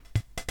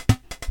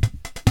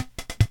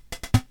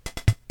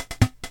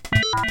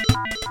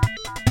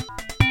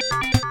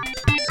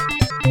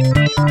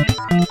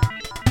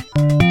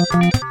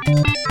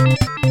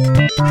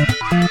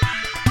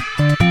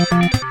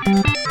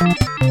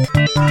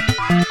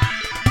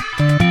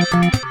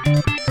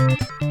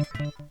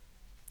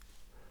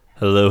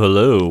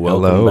Hello,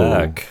 welcome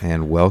back.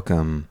 And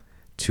welcome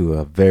to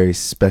a very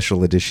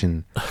special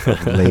edition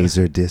of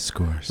Laser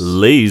Discourse.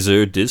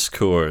 Laser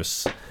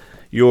Discourse,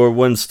 your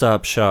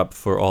one-stop shop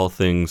for all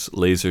things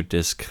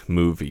Laserdisc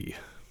movie,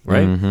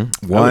 right?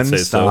 Mm-hmm. One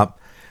stop.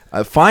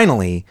 So.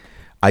 Finally,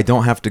 I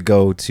don't have to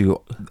go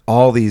to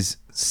all these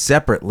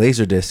separate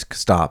Laserdisc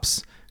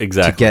stops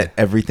to get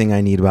everything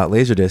I need about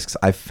Laserdiscs.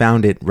 I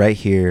found it right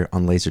here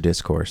on Laser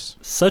Discourse.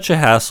 Such a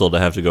hassle to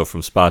have to go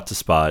from spot to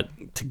spot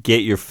to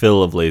get your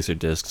fill of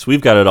Laserdiscs.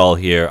 We've got it all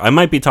here. I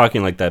might be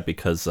talking like that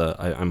because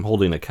I'm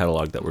holding a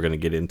catalog that we're going to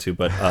get into,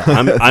 but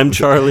I'm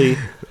Charlie.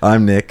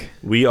 I'm Nick.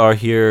 We are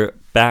here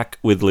back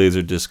with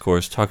Laser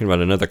Discourse, talking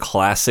about another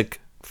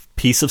classic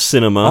piece of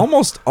cinema.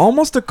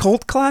 Almost a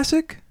cult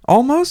classic?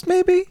 Almost,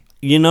 maybe?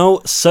 You know,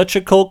 such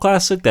a cult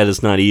classic that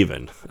is not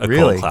even a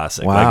cult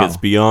classic. Wow. Like, it's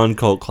beyond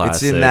cult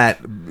classic. It's in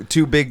that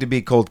too big to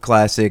be cult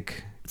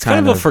classic. It's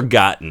kind of a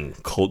forgotten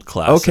cult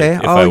classic. Okay.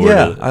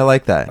 I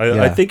like that.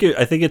 I think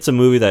it's a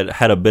movie that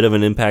had a bit of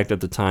an impact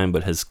at the time,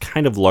 but has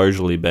kind of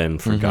largely been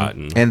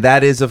forgotten. Mm-hmm. And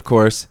that is, of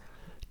course,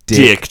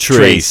 Dick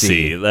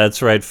Tracy.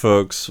 That's right,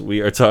 folks.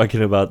 We are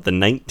talking about the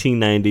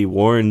 1990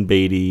 Warren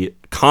Beatty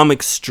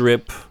comic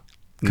strip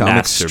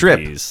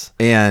masterpiece.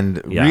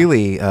 And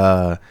really,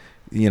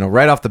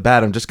 right off the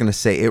bat, I'm just going to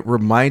say it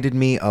reminded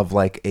me of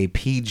like a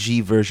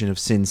PG version of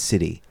Sin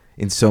City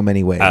in so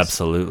many ways.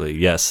 Absolutely,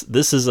 yes.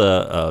 This is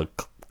a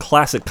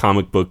classic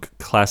comic book,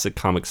 classic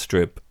comic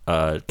strip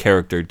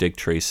character, Dick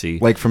Tracy.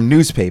 Like from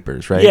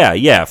newspapers, right?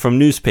 Yeah, from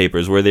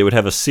newspapers where they would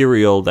have a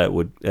serial that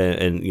would,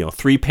 and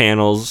 3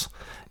 panels,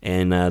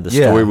 and the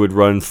story would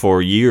run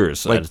for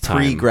years like at a time.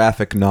 Like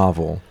pre-graphic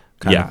novel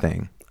kind of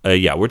thing.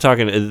 We're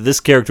talking, this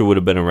character would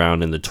have been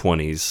around in the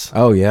 20s.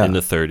 Oh, yeah. In the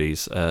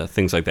 30s,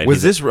 things like that.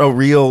 Was this a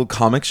real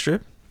comic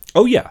strip?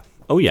 Oh, yeah,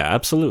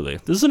 absolutely.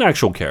 This is an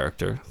actual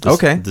character.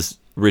 This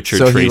Richard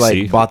Tracy. So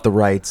he bought the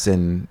rights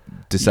and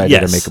decided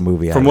to make a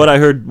movie out of it. From what I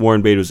heard,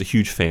 Warren Beatty was a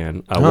huge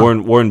fan.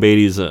 Warren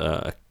Beatty's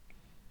a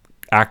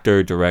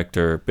actor,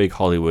 director, big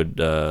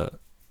Hollywood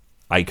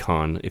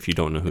icon, if you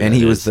don't know who that is. And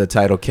he was the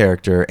title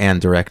character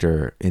and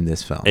director in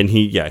this film. And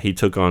he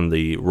took on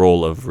the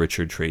role of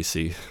Richard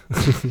Tracy.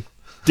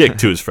 Dick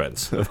to his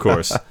friends, of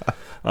course.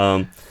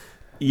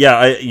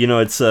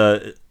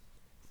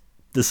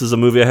 This is a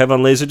movie I have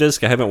on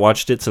Laserdisc. I haven't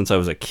watched it since I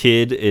was a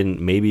kid, and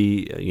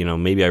maybe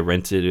I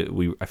rented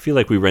it. I feel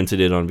like we rented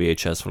it on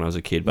VHS when I was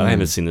a kid, but I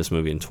haven't seen this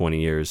movie in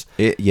 20 years.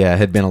 It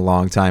had been a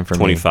long time for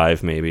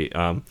 25 maybe.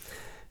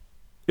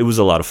 It was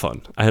a lot of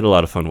fun. I had a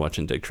lot of fun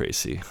watching Dick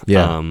Tracy.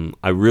 Yeah.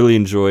 I really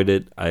enjoyed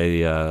it.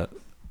 I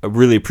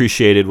really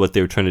appreciated what they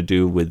were trying to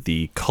do with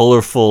the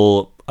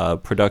colorful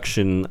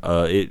production.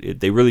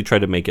 They really tried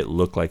to make it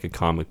look like a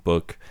comic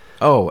book.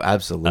 Oh,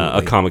 absolutely.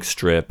 A comic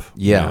strip.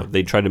 Yeah.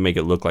 They tried to make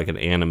it look like an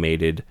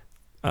animated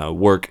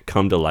work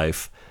come to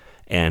life.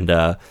 And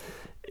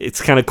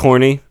it's kind of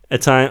corny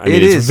at times.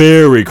 It's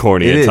very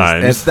corny at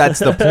times. And that's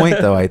the point,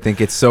 though. I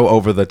think it's so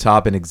over the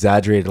top and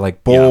exaggerated,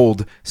 like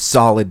bold,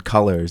 solid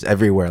colors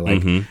everywhere.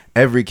 Like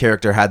every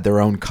character had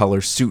their own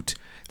color suit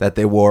that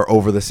they wore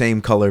over the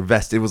same color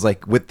vest. It was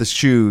like with the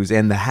shoes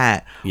and the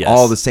hat,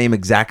 all the same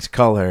exact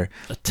color.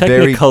 A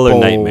Technicolor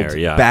nightmare,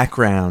 yeah.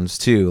 Backgrounds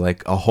too,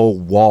 like a whole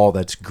wall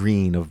that's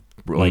green of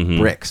like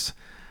bricks.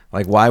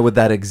 Like, why would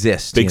that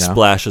exist? Big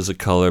splashes of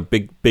color,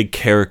 big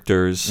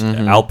characters.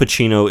 Al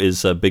Pacino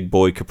is Big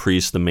Boy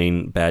Caprice, the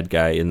main bad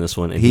guy in this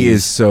one. And he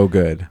is so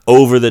good.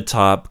 Over the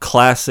top,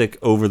 classic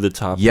over the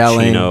top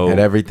Yelling Pacino. At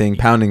everything,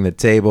 pounding the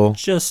table.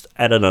 Just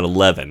at an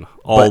 11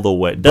 all the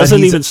way.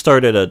 Doesn't even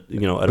start at a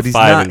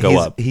 5 and go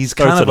up. He's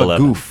kind of a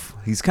goof.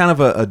 He's kind of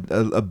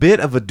a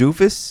bit of a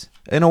doofus.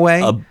 In a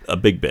way? A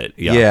big bit,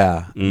 yeah.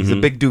 Yeah, he's a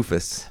big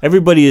doofus.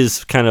 Everybody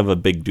is kind of a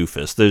big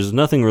doofus. There's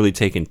nothing really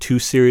taken too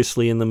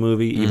seriously in the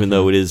movie, even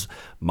though it is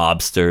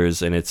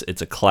mobsters, and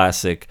it's a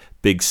classic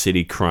big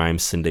city crime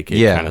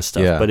syndicate kind of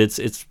stuff. Yeah. But it's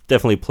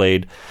definitely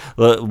played...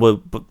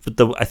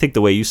 I think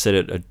the way you said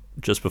it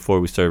just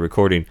before we started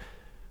recording,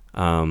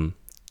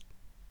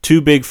 too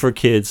big for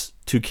kids,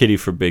 too kiddie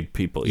for big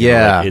people.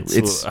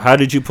 It's how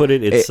did you put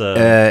it?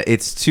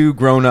 It's too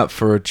grown up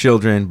for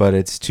children, but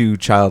it's too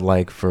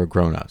childlike for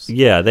grown-ups.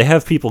 Yeah, they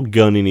have people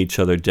gunning each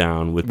other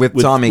down with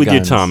Tommy guns.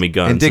 Your Tommy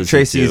guns. And Dick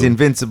Tracy is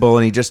invincible,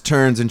 and he just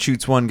turns and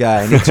shoots one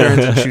guy, and he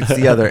turns and shoots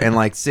the other, and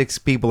like 6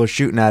 people are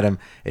shooting at him,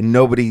 and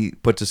nobody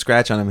puts a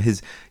scratch on him.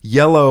 His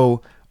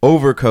yellow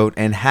overcoat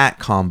and hat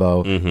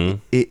combo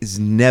is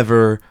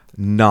never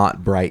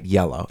not bright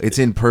yellow. It's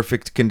in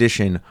perfect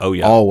condition. Oh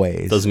yeah,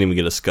 always. Doesn't even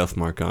get a scuff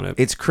mark on it.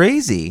 It's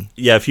crazy.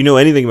 Yeah, if you know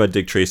anything about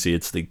Dick Tracy,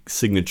 it's the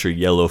signature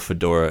yellow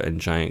fedora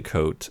and giant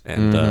coat,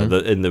 and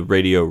the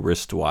radio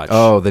wristwatch.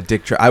 Oh, the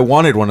Dick Tracy. I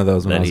wanted one of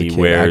those when I was a kid.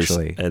 Wears,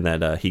 actually, and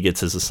that he gets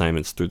his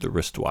assignments through the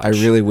wristwatch. I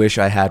really wish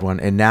I had one,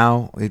 and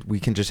now we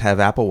can just have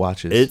Apple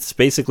Watches. It's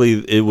basically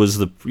it was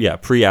the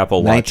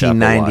pre-Apple Watch.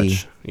 1990. Apple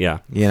Watch. Yeah,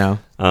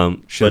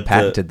 should have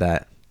patented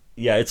that.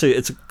 Yeah, it's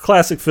a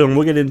classic film.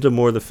 We'll get into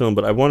more of the film,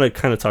 but I want to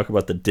kind of talk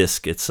about the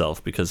disc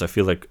itself because I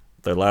feel like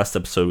the last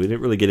episode we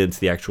didn't really get into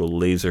the actual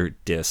laser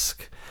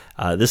disc.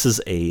 This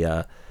is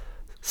a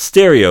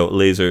stereo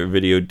laser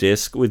video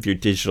disc with your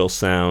digital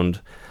sound,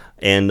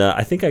 and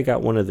I think I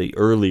got one of the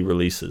early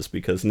releases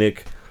because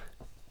Nick,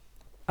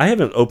 I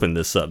haven't opened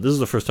this up. This is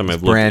the first time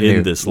I've looked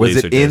in this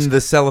laser disc. Was it in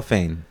the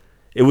cellophane?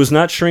 It was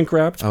not shrink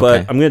wrapped,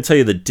 but I'm going to tell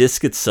you the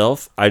disc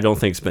itself, I don't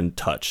think it's been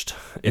touched.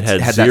 It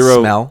had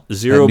zero smell,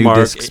 zero that new mark.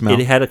 disc smell.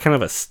 It had a kind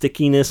of a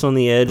stickiness on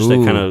the edge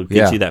that kind of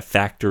gives you that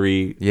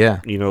factory.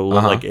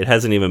 Like it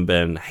hasn't even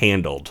been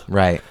handled.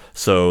 Right.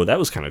 So that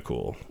was kind of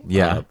cool.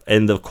 Yeah.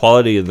 And the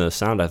quality and the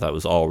sound I thought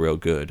was all real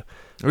good.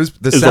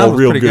 The sound was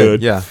real pretty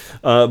good. Yeah.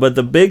 But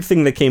the big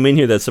thing that came in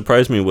here that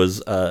surprised me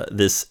was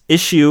this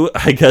issue.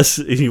 I guess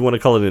if you want to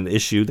call it an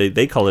issue,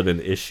 they call it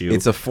an issue.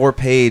 It's a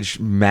 4-page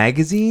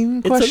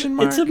magazine? Question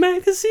mark. It's a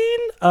magazine.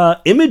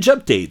 Image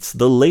updates,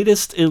 the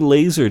latest in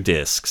laser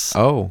discs.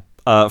 Oh.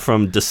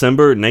 From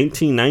December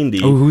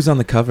 1990. Oh, who's on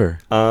the cover?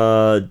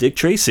 Dick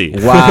Tracy.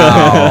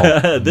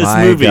 Wow. This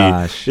movie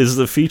is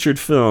the featured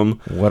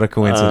film. What a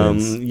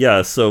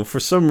coincidence. So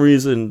for some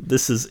reason,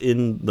 this is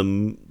in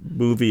the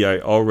movie I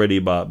already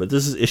bought, but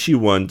this is issue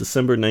 1,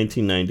 December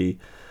 1990.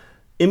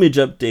 Image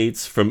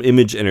updates from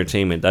Image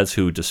Entertainment. That's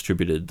who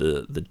distributed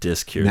the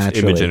disc here.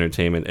 Image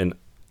Entertainment. And,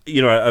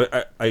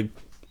 I'm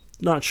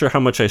not sure how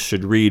much I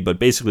should read, but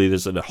basically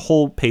there's a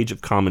whole page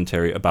of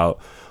commentary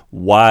about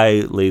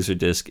why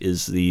Laserdisc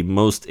is the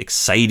most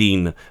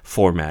exciting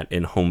format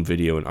in home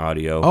video and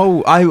audio.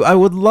 Oh, I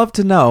would love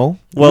to know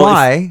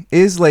why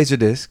is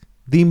Laserdisc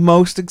the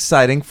most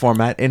exciting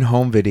format in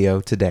home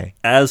video today?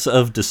 As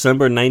of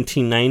December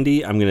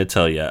 1990, I'm going to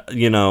tell you,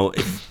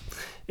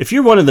 if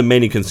you're one of the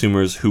many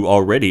consumers who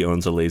already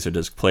owns a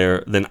Laserdisc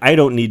player, then I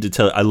don't need to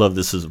tell. I love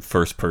this as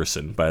first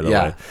person, by the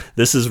way.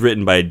 This is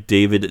written by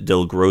David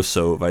Del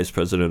Grosso, Vice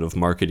President of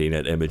Marketing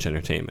at Image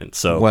Entertainment.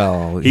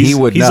 So he's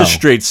a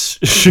straight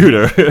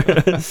shooter.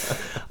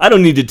 I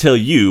don't need to tell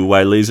you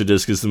why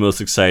Laserdisc is the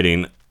most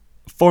exciting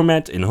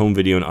format in home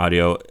video and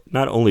audio.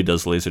 Not only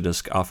does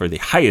Laserdisc offer the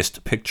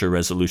highest picture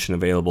resolution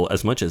available,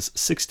 as much as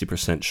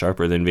 60%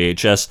 sharper than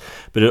VHS,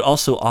 but it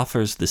also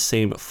offers the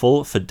same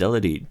full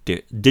fidelity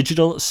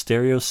digital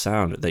stereo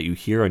sound that you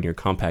hear on your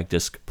compact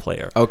disc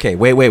player. Okay,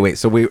 wait.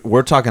 So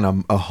we're talking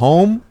a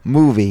home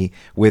movie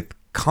with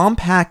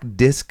compact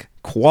disc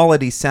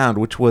quality sound,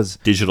 which was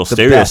digital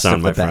stereo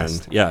sound, my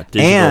friend. Yeah,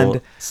 digital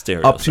and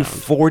stereo up to sound.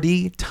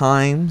 40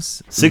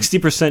 times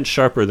 60%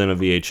 sharper than a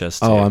VHS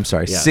tape. Oh, I'm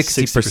sorry,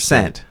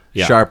 60%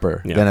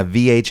 sharper than a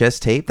VHS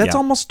tape. That's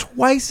almost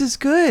twice as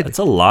good. That's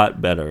a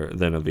lot better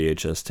than a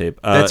VHS tape.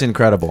 That's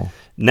incredible.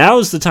 Now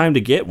is the time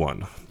to get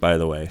one, by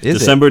the way. Is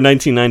December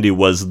 1990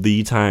 was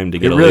the time to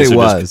get a really Laserdisc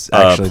was,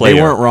 actually. player.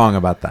 They weren't wrong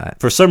about that.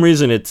 For some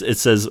reason, it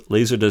says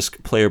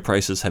Laserdisc player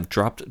prices have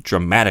dropped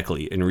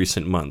dramatically in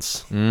recent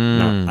months.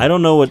 Now, I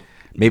don't know what...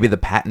 Maybe the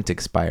patent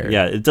expired.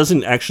 Yeah, it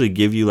doesn't actually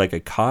give you like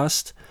a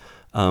cost,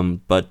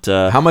 but...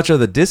 how much are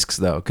the discs,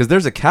 though? Because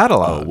there's a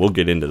catalog. Oh, we'll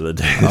get into the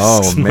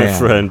discs, my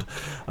friend.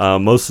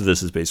 Most of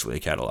this is basically a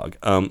catalog.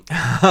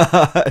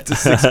 It's a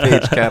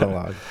 6-page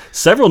catalog.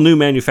 Several new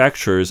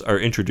manufacturers are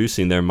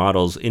introducing their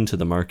models into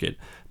the market.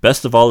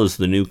 Best of all is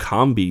the new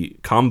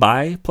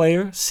Combi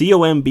player,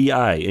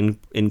 C-O-M-B-I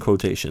in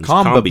quotations.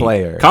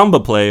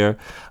 Combi player,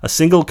 a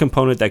single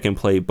component that can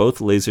play both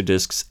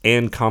Laserdiscs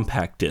and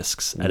compact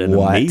discs at an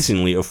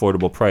amazingly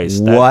affordable price.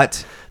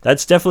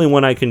 That's definitely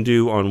one I can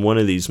do on one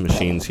of these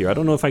machines here. I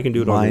don't know if I can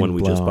do it on the one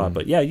we just bought,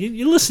 but yeah,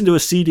 you listen to a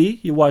CD,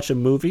 you watch a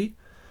movie.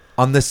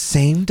 On the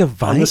same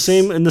device?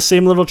 In the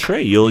same little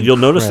tray. You'll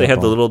notice they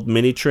have the little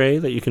mini tray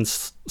that you can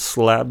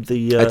slap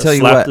the I tell you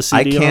slap what, the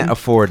CD I can't on.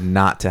 afford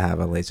not to have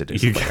a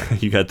Laserdisc player.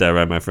 You got that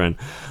right, my friend.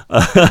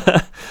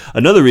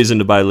 Another reason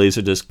to buy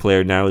Laserdisc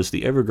player now is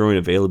the ever-growing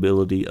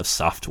availability of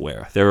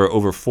software. There are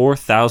over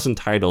 4,000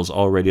 titles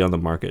already on the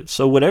market,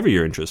 so whatever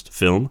your interest,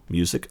 film,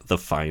 music, the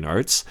fine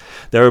arts,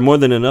 there are more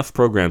than enough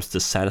programs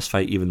to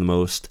satisfy even the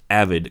most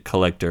avid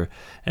collector.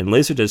 And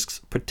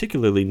Laserdisc's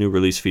particularly new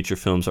release feature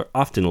films are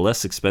often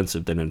less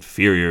expensive than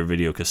inferior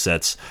video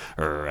cassettes.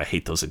 I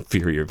hate those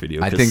inferior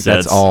video cassettes. I think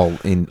that's all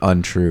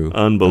untrue.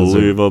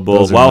 Unbelievable.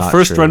 Those are While not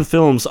first-run true.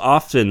 films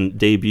often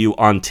debut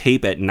on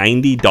tape at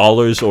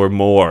 $90 or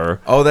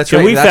more. Oh, that's Can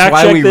right. we That's fact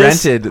why check we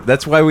this? rented.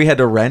 That's why we had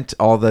to rent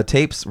all the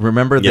tapes.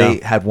 Remember, they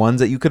had ones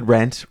that you could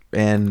rent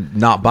and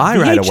not buy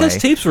right away. VHS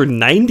tapes were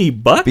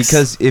 $90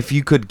 because if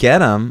you could get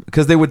them,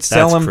 because they would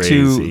sell them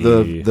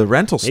to the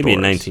rental stores. Maybe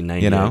in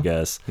 1990, I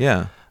guess.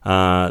 Yeah.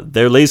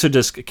 Their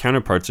Laserdisc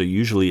counterparts are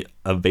usually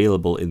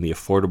available in the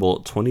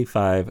affordable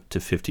 $25 to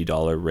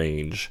 $50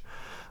 range.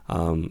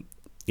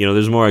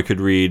 There's more I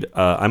could read.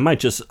 I might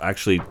just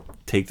actually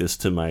take this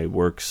to my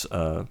Works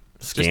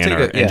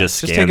scanner and just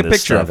take a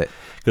picture of it.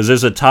 Because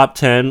there's a top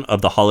 10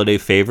 of the holiday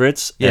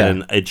favorites,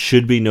 and it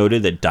should be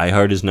noted that Die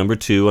Hard is number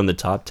 2 on the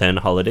top 10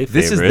 holiday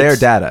favorites. This is their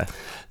data.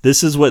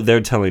 This is what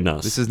they're telling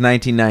us. This is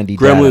 1990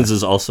 Gremlins data.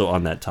 is also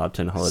on that top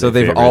 10 holiday favorites. So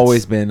they've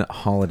always been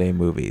holiday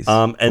movies.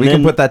 And we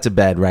can put that to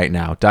bed right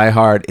now. Die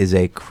Hard is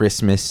a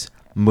Christmas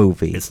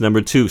movie. It's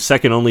number 2,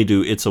 second only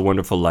to It's a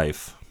Wonderful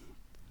Life.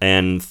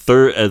 And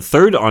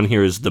third on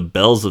here is The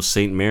Bells of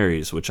St.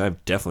 Mary's, which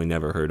I've definitely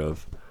never heard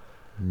of.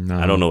 No.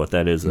 I don't know what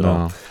that is at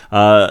all.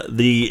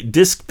 The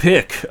disc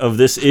pick of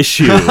this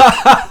issue,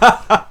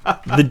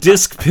 the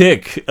disc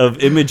pick of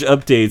Image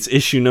Updates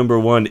issue number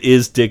 1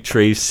 is Dick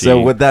Tracy.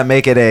 So would that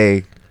make it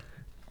a?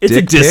 It's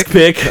a disc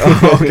pick.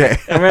 Oh, okay.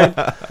 All right.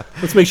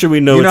 Let's make sure we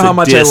know. You know it's how a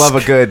much disc. I love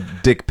a good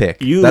dick pic.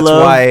 That's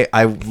why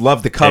I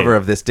love the cover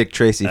of this Dick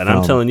Tracy and film.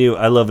 I'm telling you,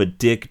 I love a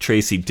Dick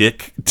Tracy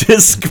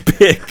disc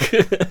pick.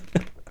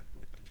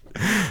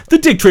 The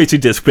Dick Tracy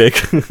disc pick.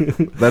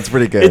 That's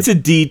pretty good. It's a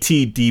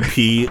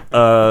DTDP.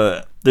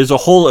 There's a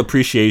whole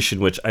appreciation,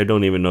 which I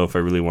don't even know if I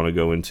really want to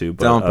go into.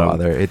 But, don't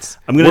bother.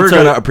 We're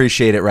going to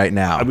appreciate it right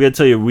now. I'm going to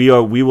tell you,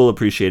 we will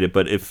appreciate it.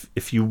 But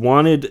if you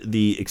wanted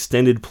the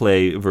extended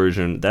play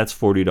version, that's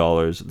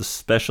 $40. The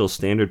special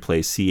standard play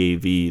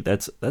CAV,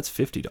 that's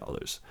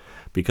 $50,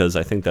 because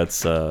I think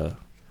that's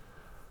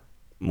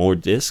more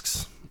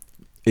discs.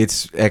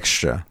 It's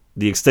extra.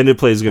 The extended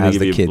play is going to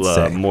give you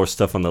more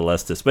stuff on the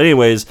less disc. But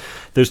anyways,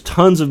 there's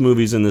tons of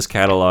movies in this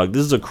catalog.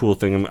 This is a cool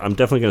thing. I'm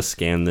definitely going to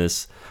scan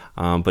this.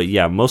 But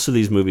yeah, most of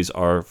these movies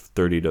are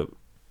 $30 to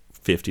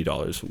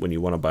 $50 when you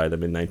want to buy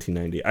them in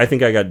 1990. I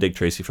think I got Dick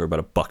Tracy for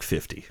about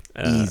 $1.50.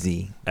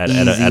 Easy. At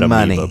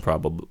money.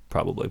 Amoeba,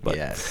 probably. But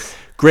yes.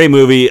 Great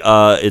movie.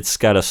 It's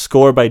got a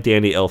score by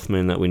Danny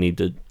Elfman that we need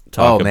to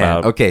talk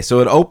about. Okay, so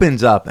it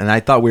opens up, and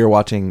I thought we were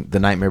watching The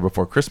Nightmare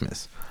Before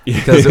Christmas.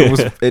 Because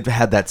it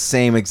had that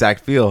same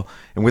exact feel,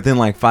 and within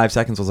like 5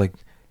 seconds, I was like,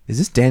 "Is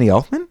this Danny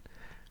Elfman?"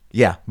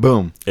 Yeah,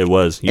 boom. It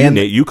was.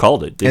 You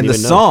called it. Didn't and the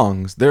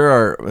songs, there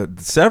are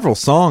several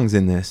songs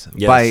in this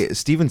by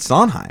Stephen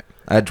Sondheim,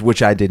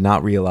 which I did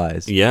not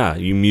realize. Yeah,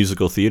 you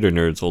musical theater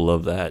nerds will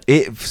love that.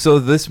 So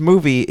this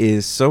movie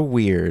is so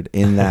weird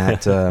in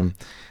that.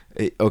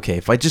 Okay,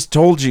 if I just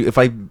told you,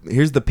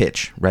 here's the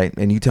pitch, right?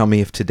 And you tell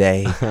me if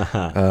today,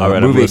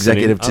 right, movie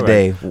executive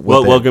today. Right.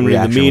 Well, welcome to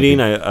the meeting.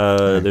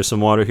 There's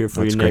some water here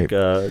for you, Nick.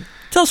 Tell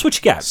us what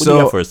you got. What do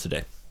you got for us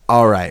today?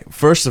 All right.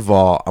 First of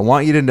all, I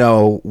want you to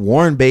know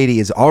Warren Beatty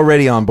is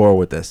already on board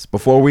with this.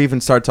 Before we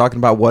even start talking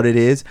about what it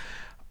is,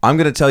 I'm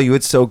going to tell you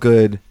it's so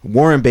good.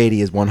 Warren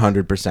Beatty is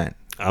 100%.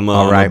 I'm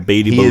a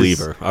Beatty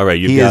believer. All right,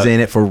 he is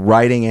in it for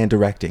writing and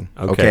directing.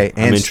 Okay,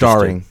 and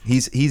starring.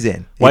 He's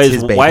in. Why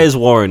is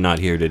Warren not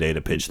here today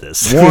to pitch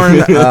this?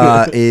 Warren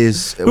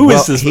is. Who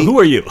is this? Who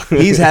are you?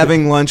 He's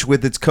having lunch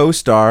with its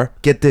co-star.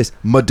 Get this,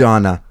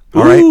 Madonna.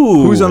 All right,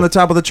 who's on the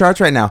top of the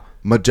charts right now?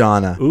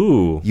 Madonna.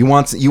 Ooh, you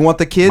want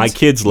the kids? My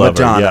kids love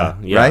Madonna,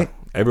 her. Yeah, right?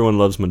 Everyone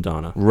loves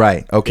Madonna.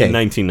 Right. Okay. In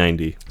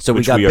 1990. So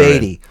we got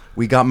Beatty.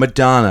 We got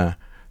Madonna.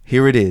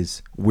 Here it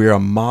is. We're a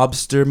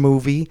mobster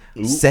movie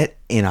set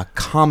in a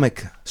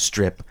comic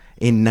strip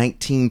in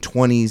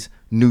 1920s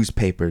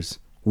newspapers.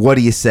 What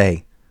do you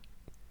say?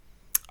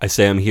 I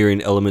say I'm hearing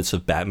elements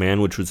of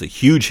Batman, which was a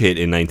huge hit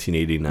in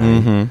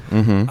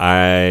 1989.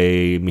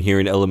 I'm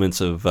hearing elements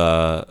of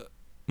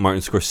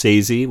Martin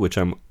Scorsese, which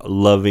I'm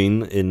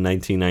loving in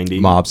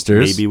 1990.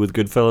 Mobsters. Maybe with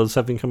Goodfellas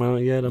having come out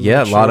yet. I'm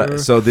not sure. A lot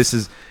of. So this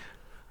is.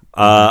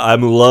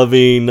 I'm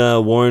loving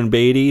Warren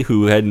Beatty,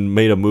 who hadn't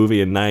made a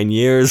movie in 9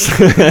 years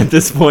at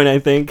this point, I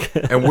think.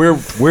 And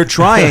we're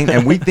trying,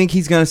 and we think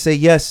he's gonna say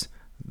yes.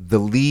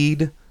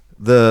 The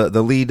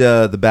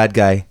bad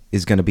guy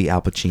is gonna be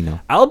Al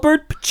Pacino.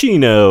 Albert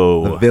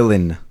Pacino, the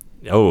villain.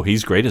 Oh,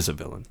 he's great as a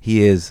villain.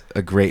 He is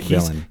a great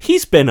villain.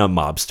 He's been a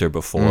mobster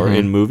before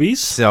in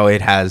movies, so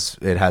it has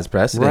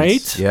precedence,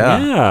 right?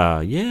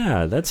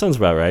 Yeah. That sounds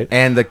about right.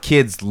 And the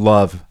kids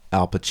love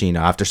Al Pacino.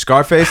 After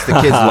Scarface, the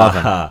kids love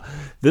him.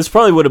 This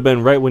probably would have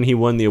been right when he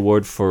won the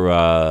award for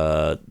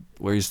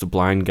where he's the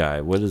blind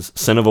guy. What is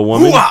Son of a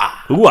Woman?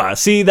 Ooh-ah.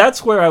 See,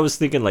 that's where I was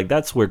thinking, like,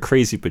 that's where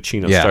Crazy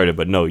Pacino started.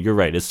 But no, you're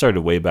right. It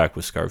started way back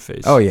with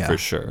Scarface. Oh, yeah. For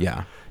sure.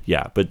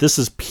 Yeah. But this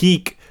is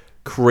peak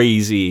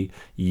crazy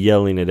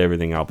yelling at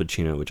everything Al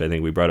Pacino, which I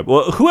think we brought up.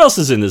 Well, who else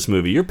is in this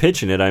movie? You're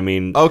pitching it. I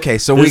mean, okay,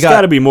 so there's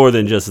got to be more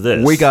than just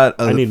this. We got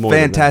a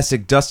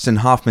fantastic Dustin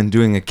Hoffman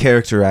doing a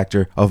character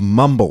actor of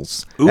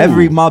Mumbles. Ooh.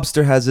 Every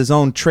mobster has his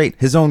own trait,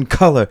 his own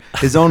color,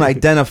 his own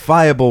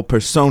identifiable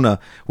persona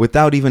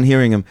without even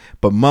hearing him.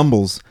 But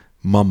Mumbles.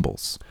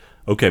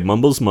 Okay,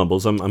 Mumbles.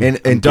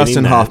 And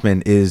Dustin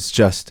Hoffman is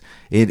just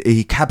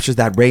he captures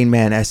that Rain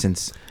Man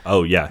essence.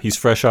 Oh yeah, he's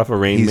fresh off of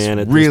Rain Man.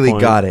 At really this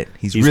point. got it.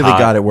 He's really hot.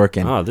 Got it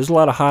working. Oh, there's a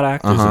lot of hot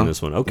actors in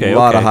this one. Okay, a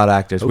lot of hot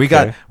actors.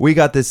 Okay. We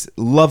got this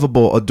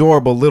lovable,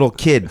 adorable little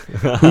kid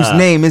whose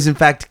name is in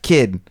fact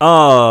Kid.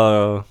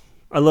 Oh,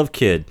 I love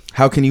Kid.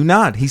 How can you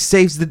not? He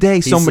saves the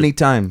day so many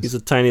times. He's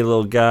a tiny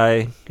little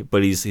guy,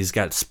 but he's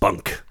got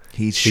spunk.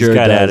 He's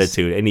got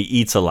attitude, and he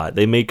eats a lot.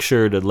 They make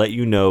sure to let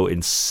you know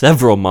in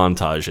several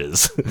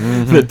montages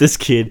that this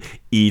kid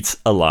eats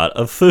a lot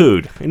of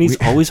food, and he's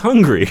always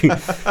hungry.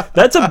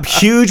 That's a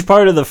huge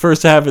part of the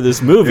first half of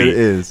this movie. It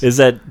is. Is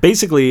that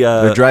basically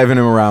they're driving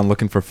him around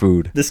looking for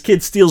food. This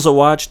kid steals a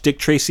watch. Dick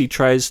Tracy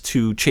tries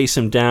to chase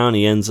him down.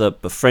 He ends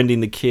up befriending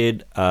the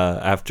kid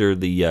after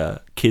the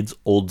kid's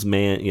old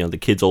man. The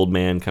kid's old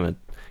man kind of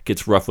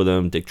gets rough with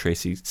him. Dick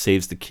Tracy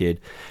saves the kid.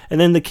 And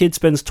then the kid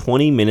spends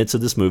 20 minutes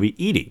of this movie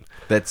eating.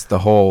 That's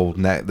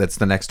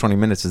the next 20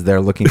 minutes is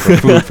they're looking for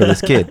food for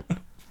this kid.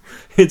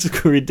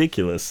 It's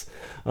ridiculous.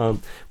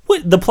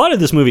 The plot of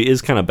this movie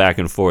is kind of back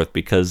and forth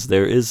because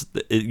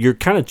you're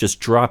kind of just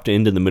dropped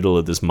into the middle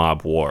of this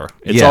mob war.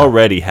 It's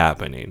already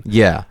happening.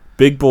 Yeah.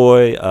 Big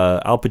boy,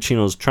 Al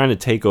Pacino's trying to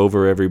take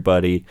over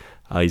everybody.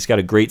 He's got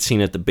a great scene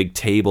at the big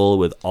table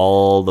with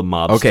all the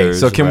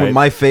mobsters. Okay, so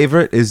my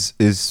favorite is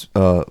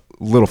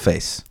Little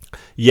Face.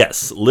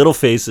 Yes, Little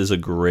Face is a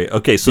great.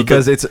 Okay, so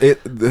because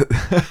it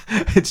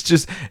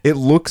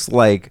looks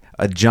like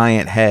a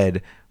giant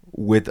head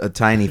with a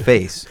tiny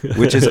face,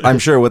 which is I'm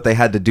sure what they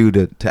had to do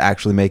to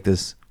actually make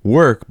this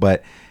work,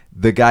 but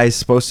the guy's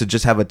supposed to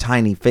just have a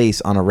tiny face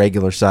on a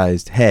regular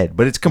sized head,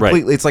 but it's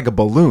completely it's like a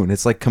balloon.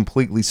 It's like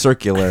completely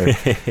circular,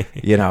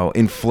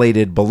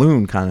 inflated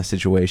balloon kind of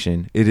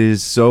situation. It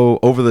is so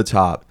over the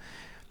top.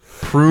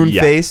 Prune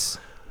Face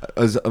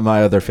is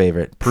my other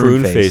favorite.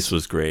 Prune Face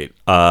was great.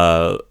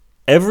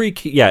 Every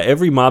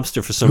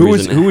mobster for some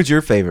reason. Who was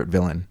your favorite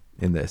villain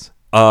in this?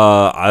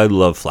 I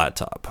love Flat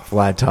Top.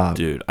 Flat Top,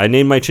 dude. I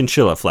named my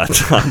chinchilla Flat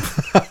Top.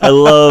 I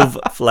love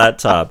Flat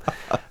Top.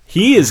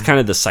 He is kind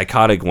of the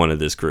psychotic one of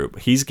this group.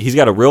 He's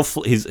got a real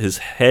his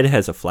head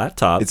has a flat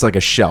top. It's like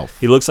a shelf.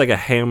 He looks like a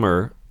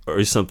hammer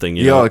or something.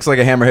 It looks like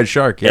a hammerhead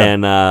shark.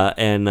 Yeah,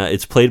 and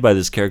it's played by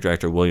this character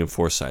actor William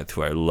Forsythe,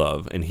 who I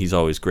love, and he's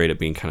always great at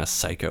being kind of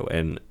psycho.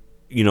 And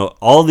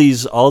all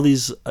these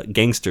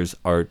gangsters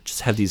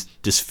just have these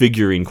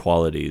disfiguring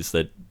qualities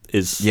that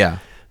is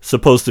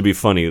supposed to be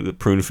funny. The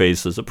Prune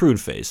Face is a prune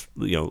face.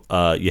 You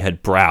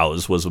had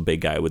Browse was a big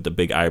guy with the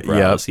big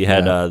eyebrows. You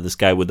had this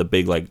guy with the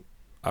big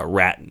a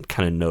rat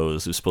kind of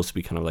nose. Who's supposed to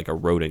be kind of like a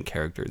rodent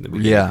character in the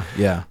beginning.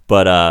 Yeah.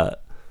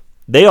 But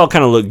they all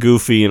kind of look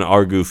goofy and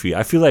are goofy.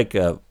 I feel like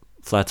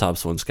Flat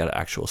Top's one's got an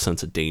actual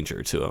sense of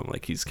danger to him.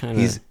 Like he's kind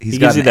of he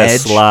gives you that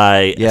edge.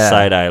 Sly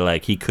side eye,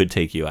 like he could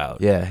take you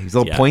out. Yeah, he's a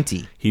little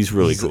pointy. He's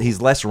really cool.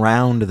 He's less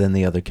round than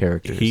the other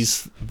characters.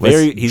 He's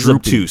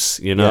obtuse,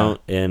 and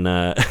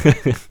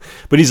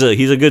but he's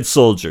a good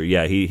soldier.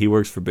 Yeah, he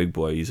works for Big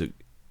Boy.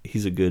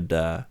 He's a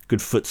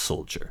good foot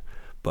soldier.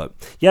 But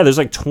yeah, there's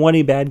like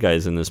 20 bad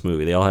guys in this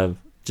movie. They all have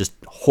just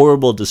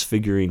horrible,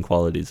 disfiguring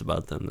qualities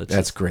about them.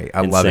 That's great.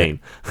 I love it.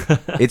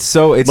 It's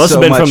must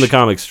have been from the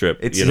comic strip.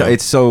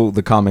 It's so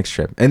the comic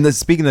strip. And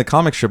speaking of the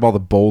comic strip, all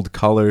the bold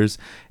colors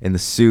and the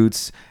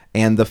suits,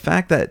 and the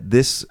fact that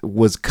this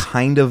was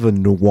kind of a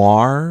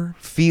noir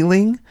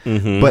feeling,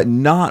 but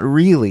not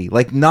really,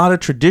 like not a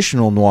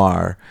traditional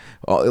noir,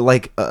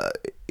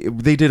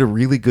 they did a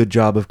really good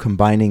job of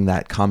combining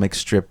that comic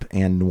strip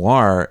and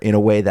noir in a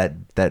way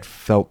that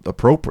felt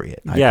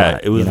appropriate.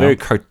 It was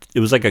it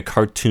was like a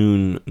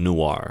cartoon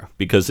noir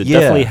because it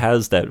definitely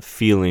has that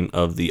feeling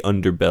of the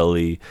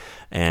underbelly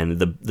and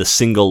the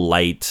single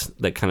light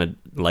that kind of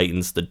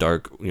lightens the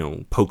dark,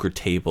 poker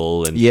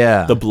table and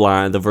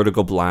the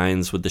vertical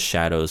blinds with the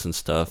shadows and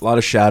stuff. A lot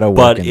of shadow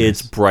work, but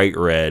it's bright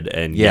red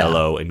and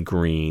yellow and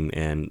green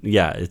and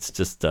it's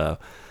just. It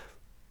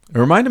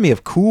reminded me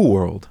of Cool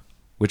World,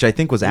 which I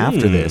think was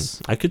after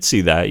this. I could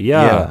see that.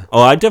 Yeah.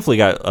 Oh, I definitely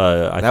got.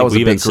 That was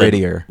a bit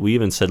grittier. We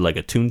even said like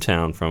a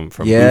Toontown from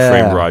Who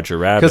Framed Roger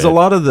Rabbit. Because a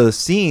lot of the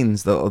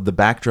scenes, the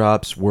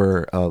backdrops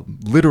were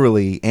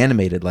literally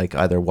animated, like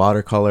either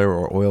watercolor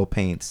or oil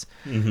paints,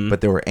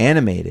 but they were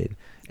animated.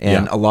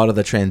 And a lot of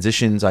the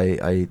transitions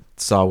I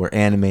saw were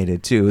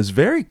animated too. It was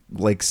very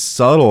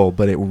subtle,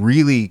 but it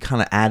really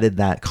kind of added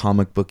that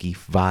comic booky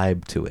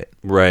vibe to it.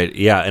 Right.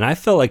 Yeah. And I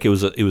felt like it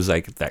was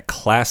like that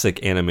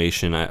classic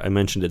animation. I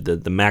mentioned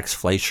it, the Max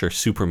Fleischer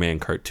Superman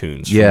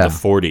cartoons from the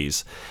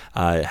 40s.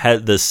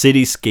 Had the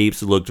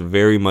cityscapes looked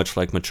very much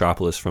like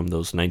Metropolis from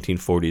those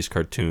 1940s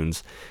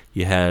cartoons.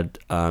 You had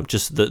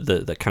just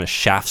the kind of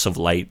shafts of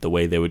light, the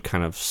way they would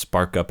kind of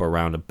spark up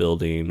around a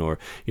building, or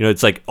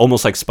it's like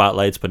almost like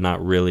spotlights, but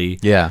not really.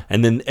 Yeah.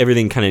 And then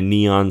everything kind of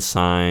neon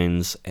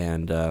signs,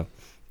 and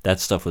that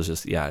stuff was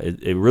just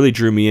it really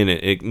drew me in.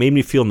 It made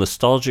me feel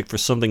nostalgic for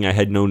something I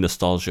had no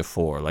nostalgia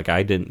for. Like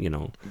I didn't,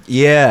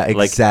 Yeah,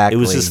 exactly. It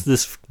was just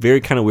this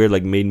very kind of weird,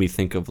 made me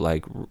think of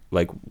like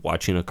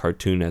watching a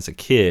cartoon as a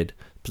kid.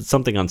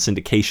 Something on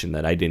syndication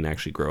that I didn't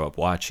actually grow up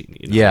watching.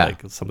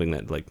 Like something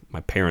that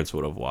my parents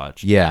would have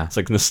watched. Yeah, it's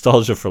like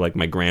nostalgia for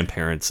my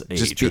grandparents'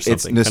 age or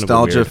something. It's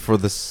nostalgia for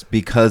this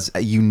because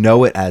you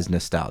know it as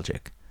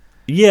nostalgic.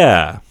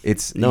 Yeah,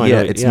 it's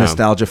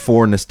nostalgia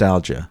for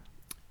nostalgia.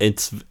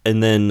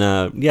 And then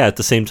at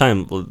the same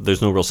time,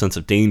 there's no real sense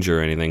of danger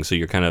or anything, so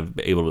you're kind of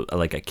able to,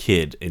 like a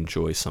kid,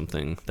 enjoy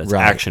something that's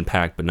action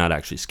packed but not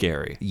actually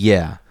scary.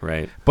 Yeah,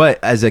 right. But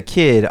as a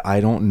kid, I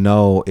don't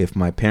know if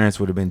my parents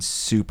would have been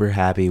super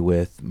happy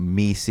with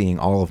me seeing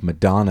all of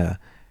Madonna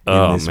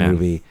in this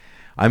movie.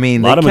 I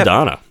mean, a lot of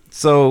Madonna.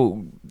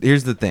 So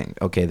here's the thing.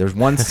 Okay, there's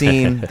one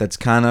scene that's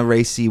kind of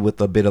racy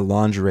with a bit of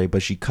lingerie,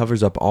 but she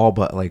covers up all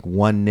but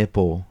one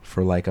nipple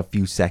for a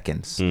few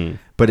seconds.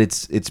 But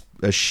it's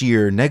a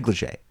sheer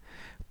negligee.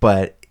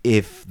 But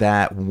if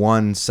that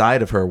one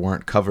side of her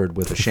weren't covered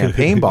with a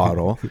champagne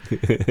bottle,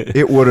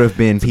 it would have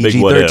been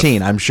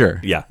PG-13, I'm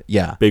sure.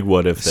 Yeah. Big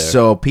what if there.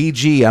 So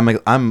PG,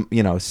 I'm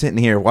sitting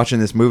here watching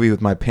this movie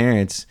with my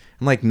parents.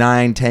 I'm like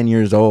 9-10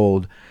 years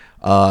old.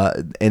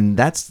 And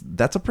that's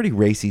a pretty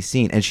racy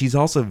scene. And she's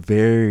also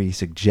very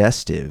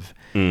suggestive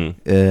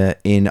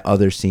in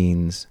other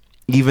scenes,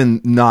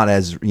 even not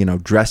as,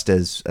 dressed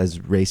as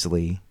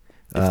racily.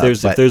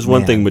 If there's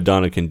one thing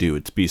Madonna can do,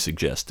 it's be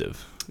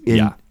suggestive.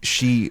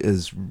 She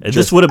is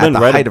this would have been at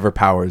the height of her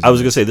powers. I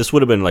was gonna say this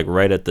would have been like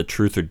right at the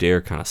truth or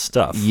dare kind of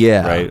stuff.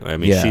 Yeah, right. I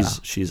mean,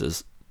 she's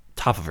as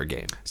top of her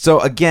game. So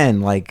again,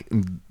 like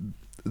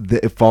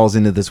it falls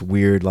into this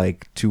weird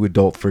like too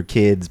adult for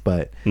kids,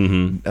 but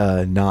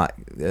not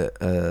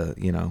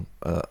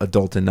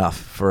adult enough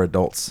for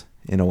adults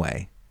in a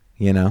way.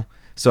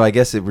 So I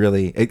guess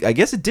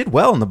it did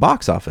well in the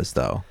box office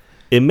though.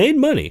 It made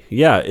money,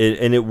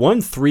 and it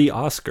won 3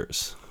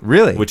 Oscars.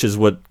 Really? Which is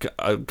what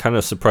kind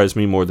of surprised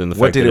me more than the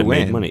fact that it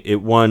made money.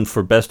 It won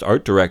for Best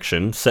Art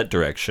Direction, Set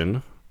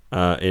Direction.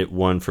 It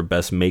won for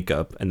Best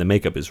Makeup, and the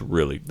makeup is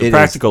the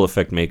practical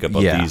effect makeup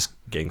of these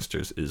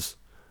gangsters is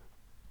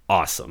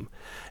awesome.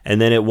 And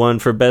then it won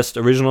for Best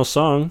Original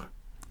Song.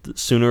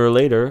 Sooner or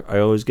later, I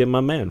Always Get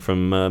My Man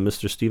from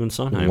Mr. Stephen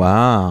Sondheim.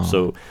 Wow.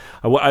 So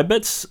I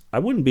bet I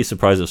wouldn't be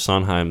surprised if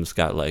Sondheim's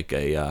got like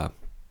a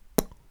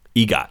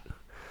EGOT.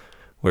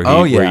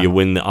 Where you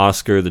win the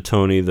Oscar, the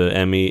Tony, the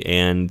Emmy,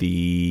 and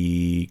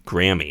the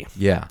Grammy.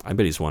 Yeah. I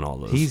bet he's won all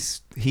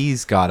those.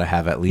 He's got to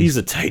have at least... He's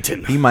a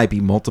titan. He might be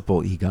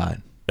multiple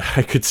EGOT.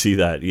 I could see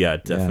that. Yeah,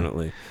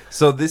 definitely. Yeah.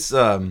 So this...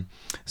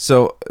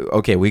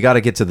 okay, we got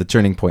to get to the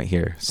turning point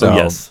here. So,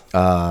 yes.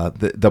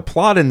 The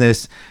plot in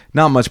this,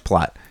 not much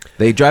plot.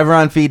 They drive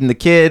around feeding the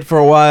kid for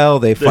a while.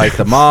 They fight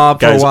the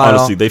mob for a while.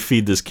 Honestly, they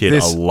feed this kid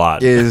a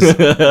lot.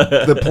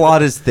 The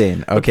plot is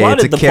thin. Okay,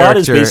 it's a character. The plot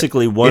is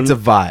basically one. It's a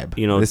vibe.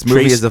 This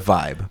movie is a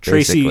vibe.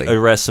 Tracy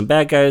arrests some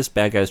bad guys.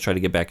 Bad guys try to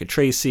get back at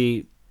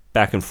Tracy.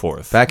 Back and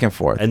forth.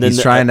 And then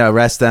he's trying to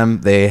arrest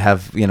them. They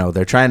have,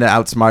 they're trying to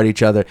outsmart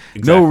each other.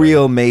 Exactly. No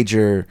real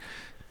major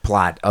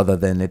plot other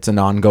than it's an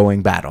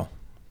ongoing battle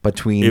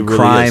between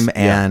crime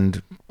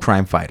and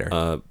crime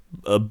fighter.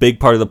 A big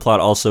part of the plot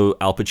also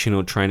Al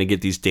Pacino trying to get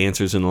these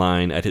dancers in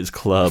line at his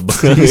club.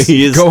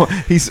 He's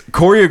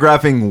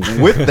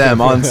choreographing with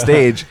them on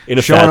stage,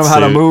 showing them how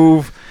to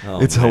move.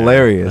 It's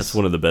hilarious. That's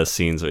one of the best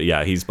scenes.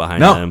 Yeah, he's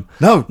behind them.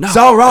 No, it's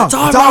all wrong. It's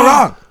all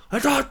wrong.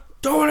 It's all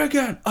do it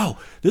again. Oh,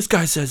 this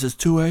guy says it's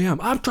 2 a.m.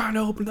 I'm trying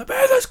to open the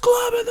biggest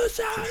club in the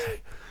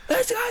city.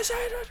 This guy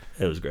said it.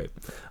 It was great.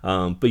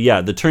 But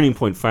yeah, the turning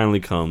point finally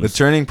comes. The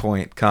turning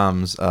point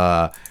comes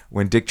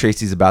when Dick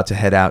Tracy's about to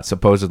head out,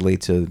 supposedly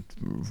to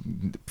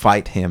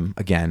fight him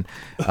again.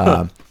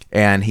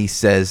 And he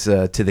says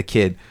to the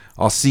kid,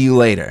 "I'll see you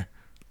later."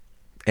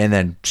 And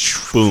then,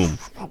 boom.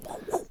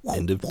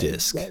 End of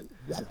disc.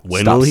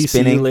 When will he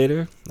see you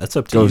later? That's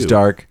up to you. Goes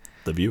dark.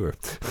 The viewer.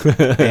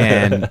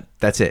 And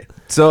that's it.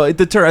 So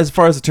as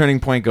far as the turning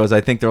point goes, I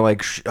think they're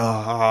like,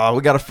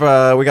 we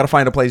gotta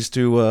find a place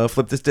to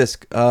flip this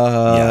disc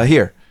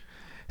here.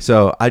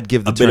 So I'd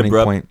give the turning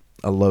point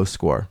a low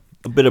score.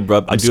 A bit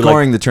abrupt. I'm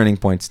scoring the turning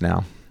points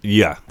now.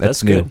 Yeah,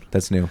 that's new. Good.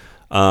 That's new.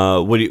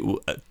 What do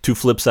you? 2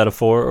 flips out of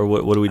 4, or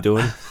what are we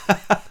doing?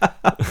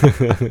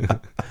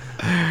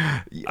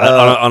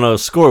 On a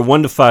score of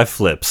 1 to 5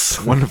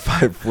 flips. 1 to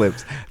 5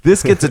 flips.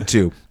 This gets a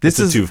 2. This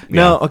is 2.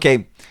 No,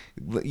 okay.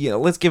 Yeah,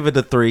 let's give it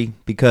a 3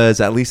 because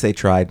at least they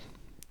tried.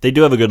 They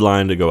do have a good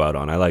line to go out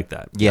on. I like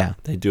that. Yeah.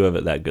 They do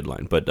have that good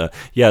line. But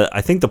yeah,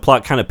 I think the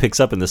plot kind of picks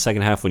up in the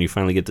second half when you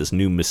finally get this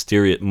new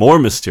more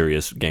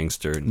mysterious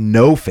gangster.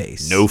 No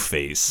face. No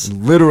face.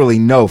 Literally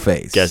no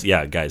face. Guess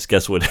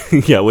what?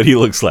 What he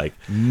looks like.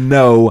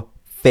 No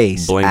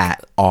face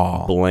at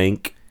all.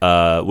 Blank.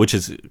 Which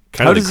is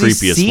kind of the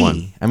creepiest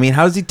one. I mean,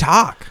 how does he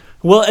talk?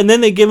 Well, and then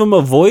they give him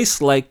a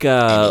voice like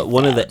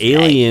one of the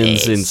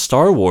aliens in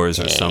Star Wars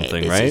or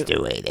something, right? This is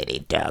the way that he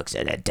talks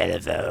on a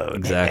telephone.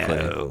 Exactly.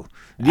 Hello.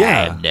 Yeah. I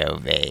have no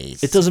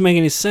face. It doesn't make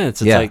any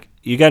sense. It's like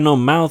you got no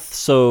mouth,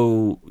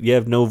 so you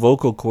have no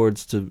vocal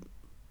cords to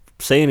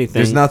say anything.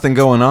 There's nothing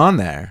going on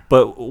there.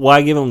 But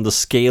why give him the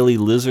scaly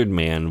lizard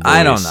man voice?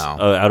 I don't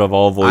know. Out of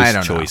all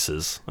voice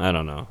choices. I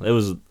don't know.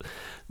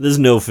 This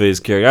no face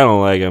character. I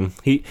don't like him.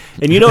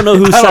 And you don't know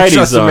whose side he's on. I don't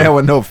trust a man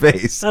with no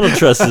face. I don't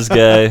trust this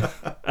guy.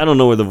 I don't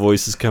know where the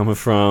voice is coming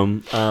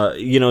from.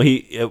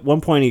 He at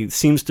one point he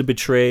seems to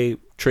betray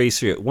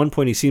Tracy. At one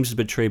point he seems to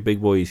betray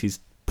Big Boy. He's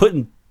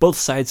putting both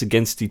sides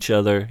against each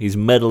other. He's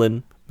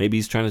meddling. Maybe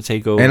he's trying to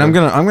take over. And I'm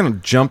gonna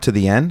jump to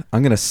the end.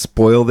 I'm gonna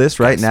spoil this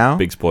right now.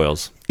 Big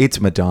spoils. It's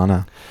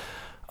Madonna.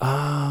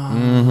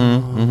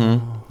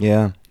 Oh.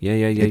 Yeah.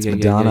 It's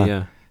Madonna.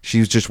 Yeah. She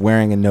was just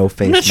wearing a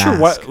no-face mask. I'm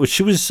not sure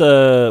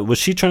why. Was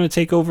she trying to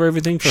take over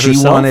everything for herself?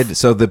 She wanted.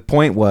 So the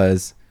point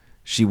was,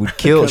 she would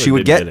kill. She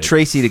would get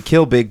Tracy to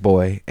kill Big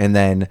Boy, and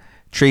then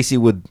Tracy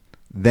would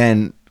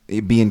then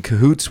be in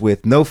cahoots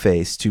with No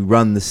Face to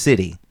run the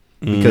city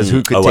because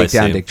who could take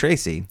down Dick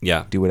Tracy?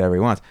 Yeah, do whatever he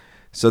wants.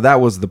 So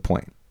that was the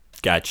point.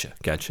 Gotcha.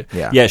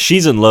 Yeah.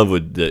 She's in love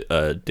with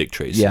Dick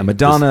Tracy. Yeah,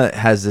 Madonna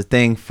has a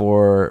thing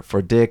for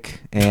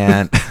Dick,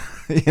 and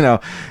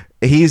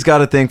he's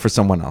got a thing for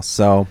someone else.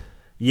 So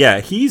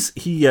yeah,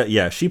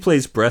 she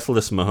plays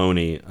Breathless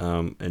Mahoney,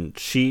 and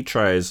she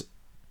tries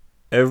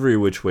every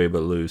which way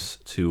but loose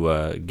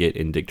to get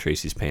in Dick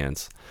Tracy's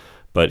pants,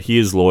 but he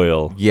is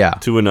loyal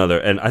to another,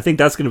 and I think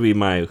that's going to be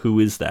my who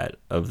is that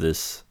of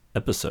this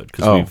episode,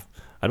 because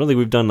I don't think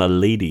we've done a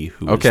lady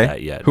who is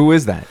that yet. Who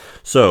is that?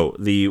 So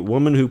the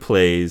woman who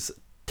plays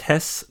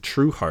Tess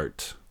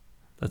Trueheart,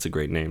 that's a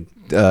great name.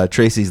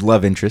 Tracy's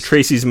love interest.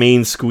 Tracy's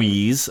main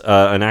squeeze,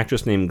 an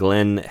actress named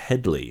Glenn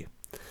Headley.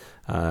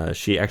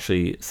 She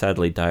actually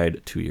sadly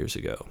died 2 years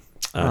ago.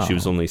 She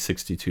was only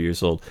 62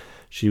 years old.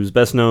 She was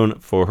best known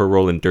for her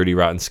role in Dirty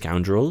Rotten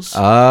Scoundrels.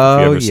 Oh,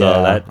 if you ever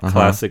saw that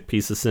classic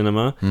piece of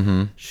cinema.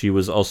 Mm-hmm. She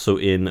was also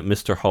in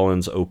Mr.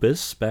 Holland's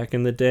Opus back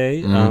in the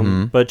day.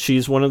 But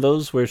she's one of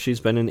those where she's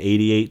been in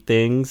 88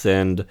 things,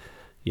 and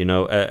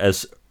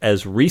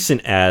as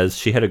recent as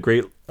she had a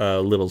great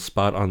little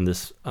spot on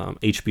this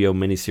HBO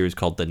miniseries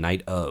called The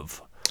Night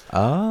Of.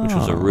 Which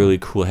was a really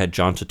cool. It had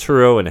John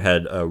Turturro and it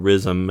had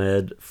Riz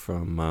Ahmed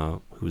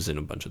from who's in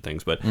a bunch of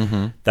things. But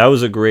that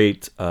was a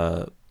great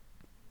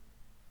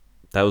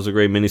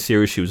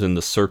miniseries. She was in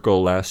The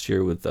Circle last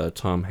year with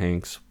Tom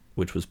Hanks,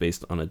 which was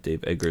based on a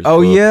Dave Eggers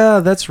book.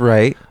 Yeah, that's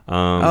right.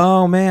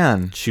 Oh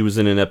man, she was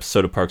in an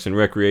episode of Parks and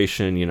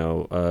Recreation. She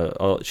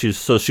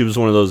was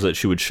one of those that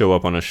she would show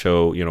up on a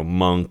show,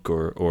 Monk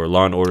or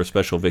Law and Order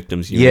Special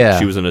Victims Unit. Yeah,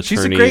 she was an attorney.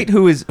 She's a great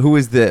who is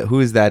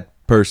that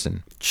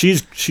person.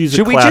 She's Should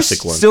a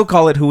classic one. we just still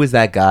call it Who Is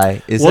That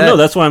Guy? No,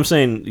 that's why I'm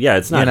saying,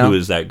 it's not Who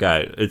Is That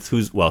Guy. It's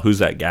who's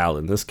that gal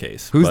in this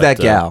case. Who's that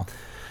gal?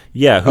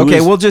 Yeah.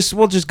 We'll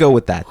just go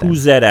with that then.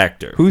 Who's that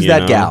actor? Who's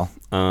that gal?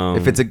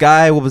 If it's a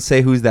guy, we'll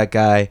say Who's That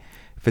Guy.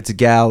 If it's a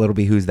gal, it'll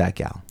be Who's That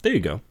Gal. There you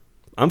go.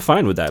 I'm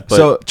fine with that. But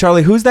so,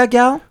 Charlie, who's that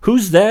gal?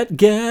 Who's that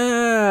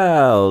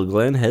gal?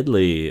 Glenn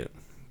Headley.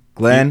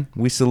 Glenn,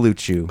 we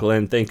salute you.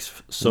 Glenn,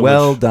 thanks so much.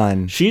 Well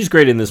done. She's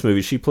great in this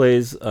movie. She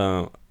plays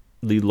the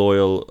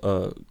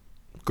loyal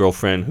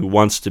girlfriend who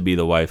wants to be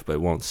the wife but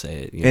won't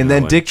say it. And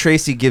then Dick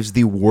Tracy gives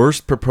the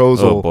worst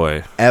proposal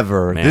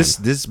ever. Man.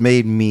 This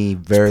made me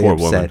very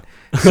upset.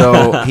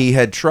 So he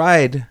had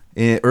tried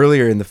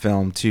earlier in the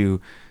film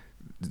to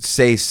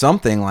say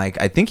something like,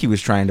 I think he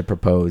was trying to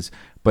propose,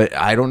 but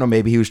I don't know,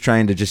 maybe he was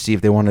trying to just see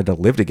if they wanted to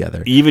live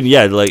together. Even,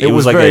 it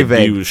was like very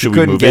vague. Should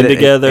we move in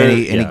together?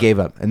 And he gave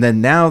up. And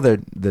then now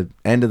the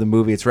end of the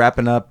movie, it's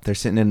wrapping up. They're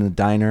sitting in the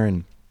diner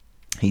and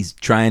he's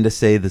trying to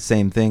say the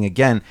same thing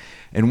again.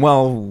 And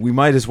we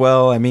might as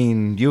well,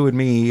 you and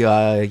me,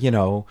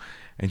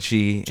 and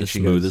she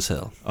smooth goes, as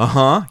hell.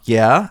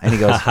 Yeah. And he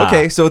goes,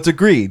 okay, so it's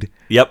agreed.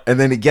 Yep. And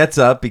then he gets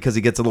up because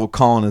he gets a little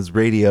call on his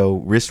radio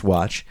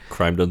wristwatch.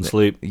 Crime doesn't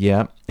sleep.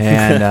 Yeah.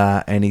 And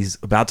and he's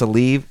about to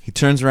leave. He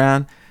turns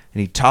around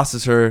and he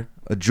tosses her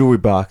a jewelry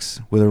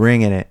box with a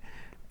ring in it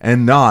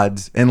and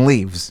nods and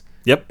leaves.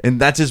 Yep.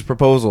 And that's his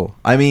proposal.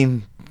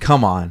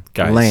 Come on.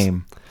 Guys,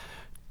 lame.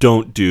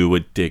 Don't do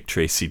what Dick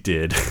Tracy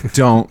did.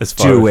 Don't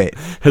do it.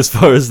 As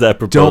far as that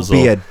proposal.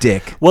 Don't be a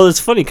dick. Well, it's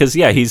funny because,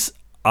 he's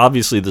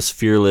obviously this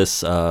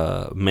fearless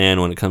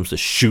man when it comes to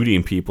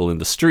shooting people in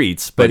the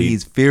streets. But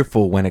he's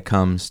fearful when it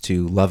comes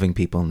to loving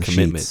people in the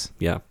sheets.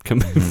 Yeah.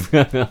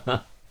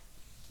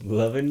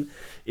 Loving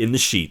in the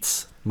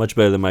sheets. Much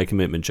better than my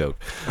commitment joke.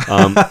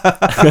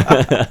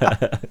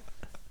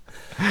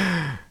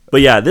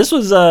 But this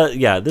was.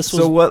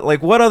 So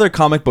what other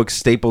comic book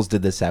staples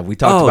did this have? We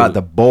talked about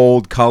the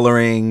bold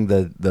coloring,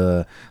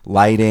 the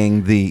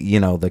lighting,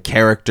 the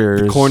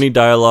characters, the corny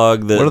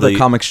dialogue. What are the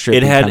comic strip?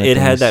 It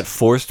had that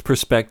forced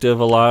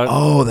perspective a lot.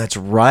 Oh, that's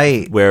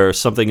right. Where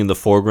something in the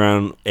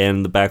foreground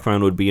and the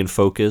background would be in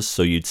focus,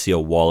 so you'd see a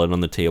wallet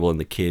on the table and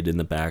the kid in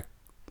the back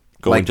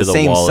going to the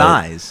same wallet.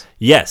 Size.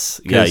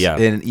 Yes. Yeah.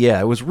 And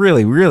it was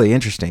really, really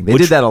interesting. They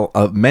did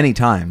that many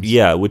times.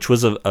 Yeah, which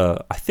was I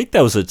think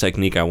that was a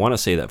technique, I want to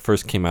say, that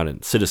first came out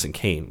in Citizen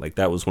Kane.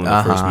 That was one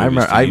of the first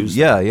movies to use.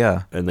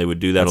 Yeah. And they would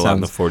do that a lot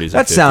in the 40s and 50s.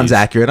 That sounds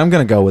accurate. I'm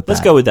going to go with that.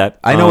 Let's go with that.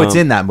 I know it's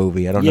in that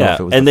movie. I don't know if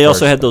it was and they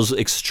also had those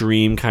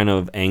extreme kind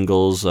of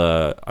angles.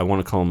 I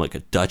want to call them like a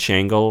Dutch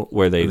angle,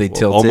 where they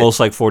tilt almost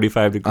like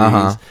 45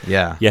 degrees.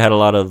 Yeah. You had a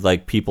lot of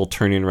people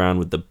turning around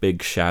with the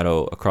big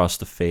shadow across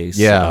the face.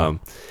 Yeah.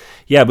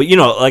 Yeah, but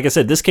like I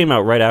said, this came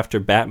out right after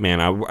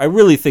Batman. I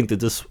really think that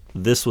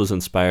this was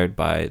inspired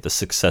by the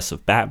success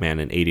of Batman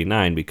in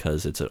 '89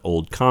 because it's an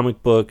old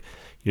comic book.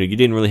 You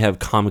didn't really have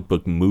comic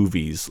book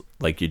movies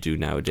like you do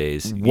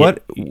nowadays.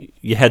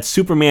 You had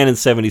Superman in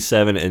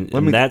 '77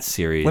 and that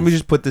series. Let me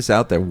just put this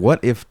out there.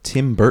 What if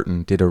Tim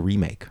Burton did a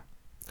remake?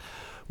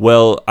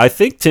 Well, I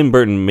think Tim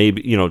Burton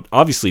maybe,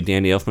 obviously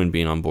Danny Elfman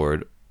being on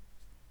board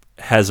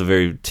has a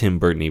very Tim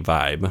Burton-y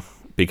vibe.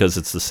 because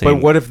it's the same.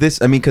 But what if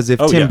this? I mean, because if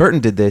Tim Burton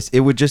did this,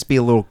 it would just be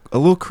a little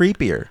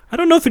creepier. I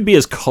don't know if it'd be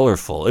as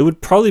colorful. It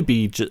would probably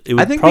be.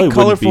 I think it'd be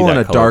colorful in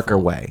a darker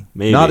way.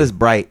 Maybe not as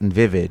bright and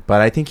vivid,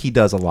 but I think he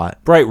does a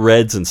lot. Bright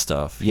reds and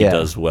stuff. He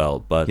does well,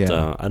 but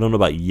I don't know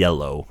about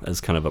yellow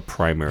as kind of a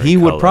primary. He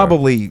would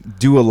probably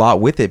do a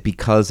lot with it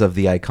because of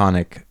the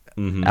iconic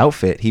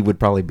outfit. He would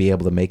probably be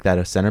able to make that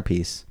a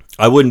centerpiece.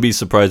 I wouldn't be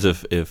surprised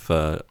if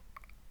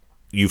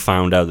you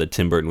found out that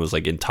Tim Burton was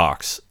like in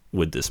talks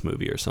with this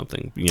movie or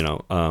something, you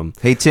know.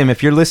 Hey Tim,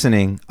 if you're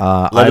listening,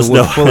 I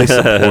would fully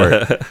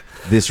support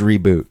this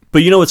reboot.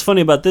 But you know what's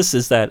funny about this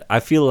is that I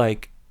feel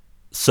like,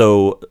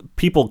 so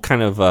people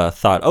kind of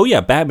thought, oh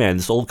yeah, Batman,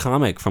 this old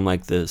comic from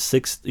like the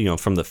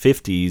from the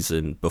 50s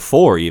and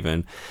before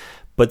even,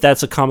 but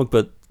that's a comic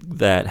book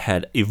that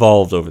had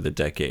evolved over the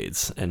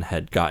decades and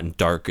had gotten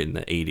dark in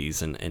the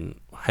 80s and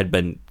had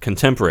been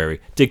contemporary.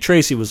 Dick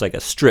Tracy was like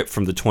a strip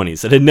from the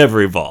 20s that had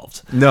never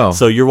evolved. No.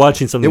 So you're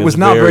watching something it was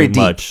not very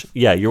deep.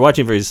 Yeah, you're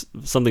watching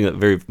something that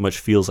very much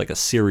feels like a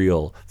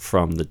serial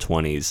from the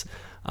 20s.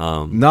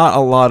 Not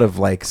a lot of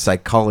like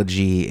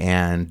psychology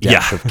and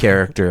depth of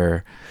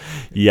character.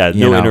 Yeah,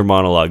 no inner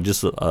monologue,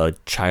 just a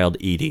child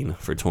eating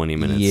for 20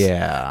 minutes.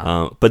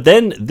 Yeah. But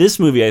then this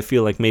movie, I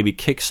feel like maybe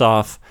kicks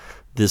off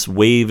this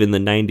wave in the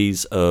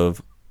 90s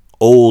of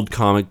old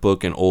comic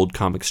book and old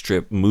comic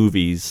strip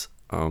movies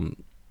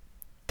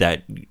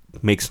that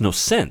makes no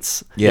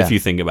sense if you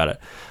think about it.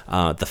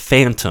 The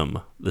Phantom,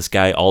 this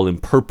guy all in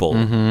purple,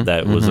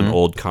 that was an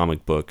old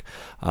comic book.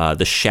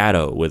 The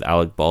Shadow with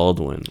Alec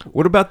Baldwin.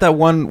 What about that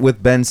one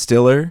with Ben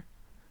Stiller?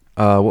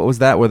 What was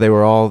that? Where they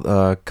were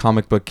all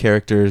comic book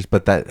characters,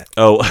 but that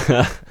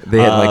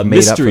they had like made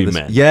Mystery up for this.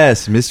 Men.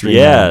 Yes, Mystery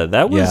Men. Yeah,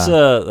 that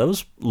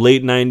was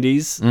late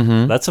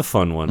 90s. That's a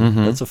fun one.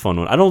 That's a fun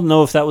one. I don't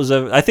know if that was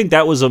I think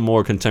that was a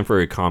more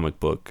contemporary comic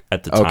book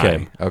at the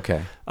time.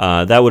 Okay.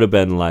 That would have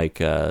been like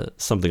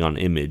something on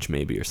Image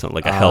maybe or something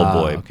like a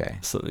Hellboy. Okay.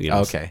 So,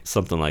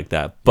 something like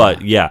that.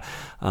 But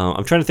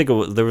I'm trying to think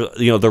of there was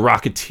The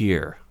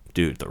Rocketeer.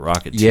 Dude, The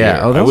Rocketeer.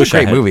 Yeah, that was a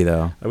great movie,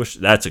 though.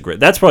 That's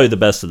probably the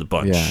best of the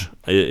bunch. Yeah.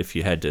 If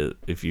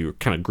you're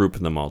kind of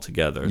grouping them all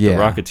together, The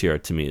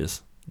Rocketeer to me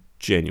is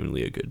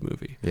genuinely a good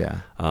movie.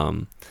 Yeah.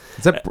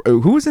 Is that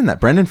who was in that?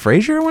 Brendan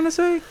Fraser, I want to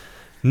say.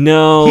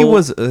 No, he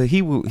was.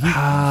 He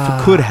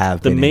could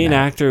have been. The main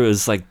actor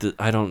was like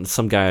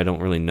some guy I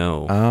don't really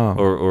know. Oh.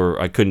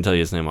 Or I couldn't tell you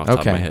his name off the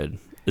top of my head.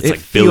 It's it like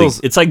feels,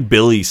 Billy. It's like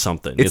Billy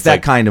something. It's that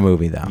like, kind of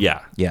movie, though.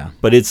 Yeah, yeah.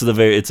 But it's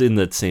in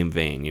that same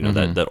vein,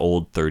 that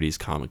old 30s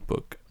comic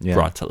book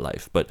brought to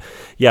life. But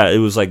yeah, it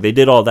was like they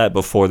did all that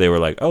before they were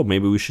like, oh,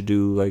 maybe we should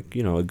do like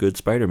a good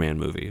Spider-Man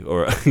movie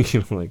or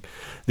like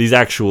these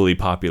actually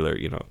popular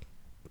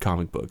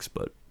comic books.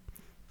 But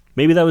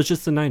maybe that was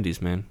just the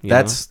 90s, man.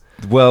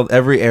 Well,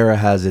 every era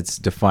has its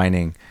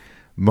defining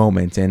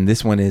moment, and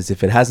this one is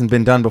if it hasn't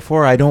been done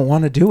before, I don't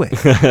want to do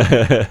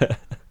it.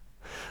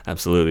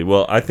 Absolutely.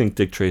 Well, I think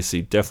Dick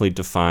Tracy definitely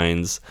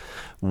defines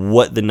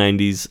what the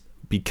 90s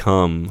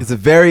become. It's a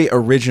very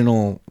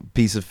original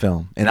piece of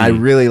film, and I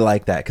really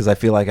like that because I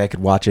feel like I could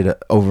watch it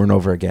over and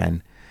over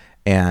again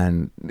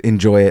and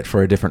enjoy it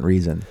for a different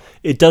reason.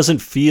 It doesn't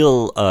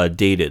feel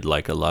dated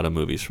like a lot of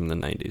movies from the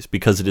 90s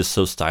because it is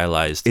so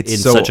stylized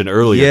such an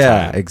earlier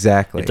time. Yeah,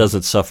 exactly. It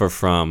doesn't suffer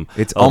from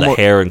the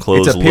hair and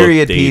clothes. It's a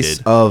period piece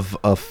of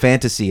a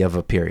fantasy of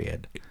a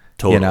period.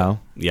 Totally.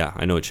 Yeah,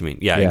 I know what you mean.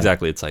 Yeah,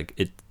 exactly. It's like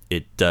it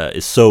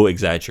is so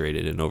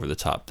exaggerated and over the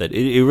top that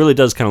it really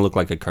does kind of look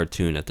like a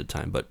cartoon at the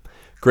time. But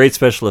great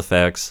special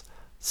effects,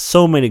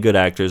 so many good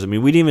actors. I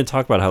mean, we didn't even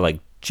talk about how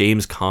like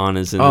James Caan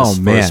is in this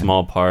for a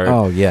small part.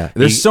 Oh yeah,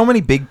 there's so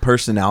many big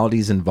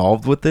personalities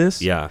involved with this.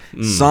 Yeah,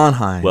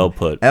 Sondheim, well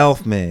put.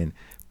 Elfman,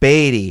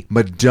 Beatty,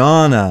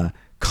 Madonna,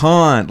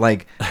 Caan,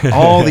 like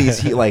all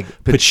these like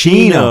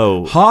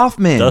Pacino,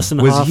 Hoffman Dustin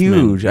was Hoffman.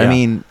 huge. Yeah. I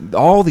mean,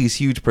 all these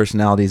huge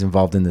personalities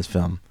involved in this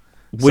film.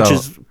 Which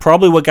is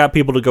probably what got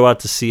people to go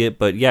out to see it.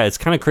 But yeah, it's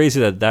kind of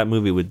crazy that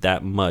movie with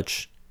that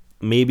much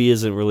maybe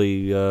isn't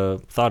really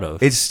thought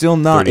of. It's still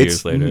not. 30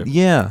 years later.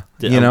 Yeah.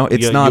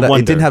 It's not.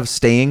 It didn't have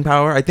staying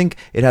power. I think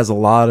it has a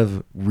lot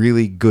of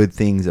really good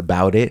things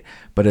about it.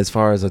 But as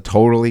far as a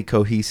totally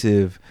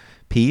cohesive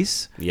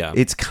piece,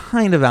 it's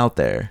kind of out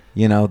there.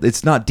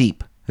 It's not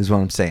deep. Is what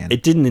I'm saying.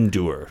 It didn't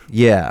endure.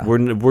 Yeah. We're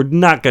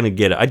not going to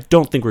get it. I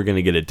don't think we're going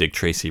to get a Dick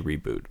Tracy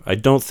reboot. I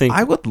don't think.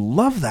 I would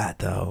love that,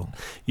 though.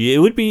 Yeah, it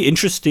would be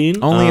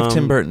interesting. Only if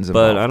Tim Burton's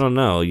involved. But I don't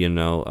know,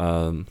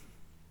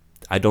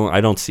 I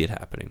don't see it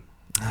happening.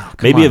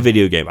 Maybe a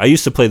video game. I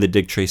used to play the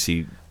Dick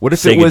Tracy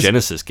Sega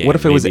Genesis game. What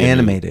if it was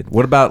animated?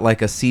 What about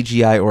like a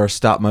CGI or a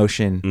stop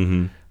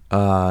motion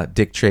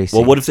Dick Tracy?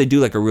 Well, what if they do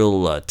like a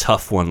real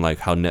tough one, like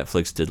how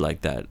Netflix did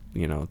like that,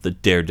 the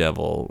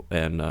Daredevil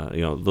and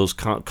those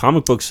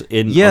comic books on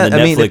the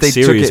Netflix if they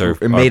series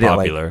took are made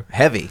popular. It like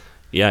heavy.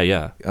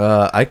 Yeah.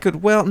 I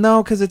could. Well,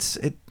 no, because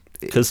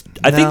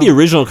I think the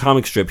original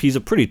comic strip, he's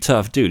a pretty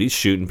tough dude. He's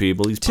shooting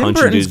people. He's punching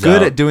dudes Tim Burton's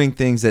good out. at doing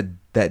things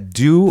that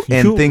do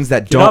and things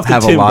that don't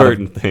have a lot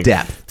of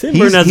depth. Tim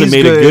Burton hasn't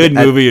made a good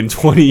movie in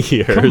 20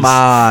 years. Come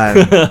on.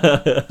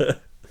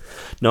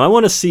 No, I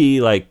want to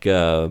see like.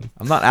 I'm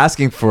not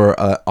asking for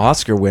an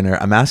Oscar winner.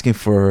 I'm asking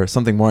for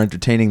something more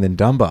entertaining than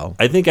Dumbo.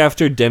 I think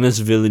after Denis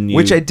Villeneuve,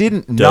 which I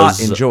didn't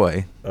not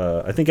enjoy.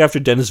 I think after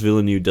Denis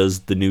Villeneuve does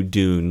the new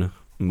Dune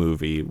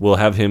movie, we'll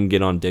have him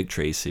get on Dick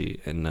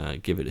Tracy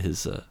and give it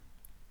his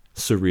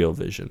surreal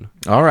vision.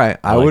 All right,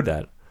 I would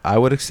that. I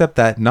would accept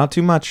that. Not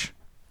too much.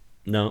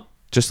 No,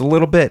 just a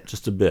little bit.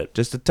 Just a bit.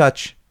 Just a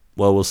touch.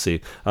 Well, we'll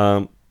see.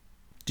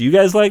 Do you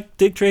guys like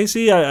Dick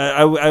Tracy?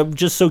 I'm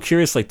just so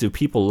curious. Like, do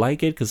people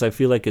like it? Because I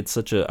feel like it's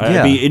such a.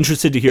 I'd be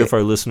interested to hear if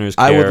our listeners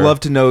care. I would love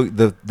to know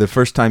the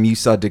first time you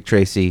saw Dick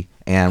Tracy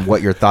and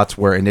what your thoughts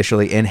were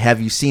initially, and have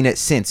you seen it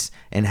since?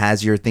 And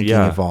has your thinking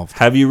evolved?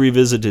 Have you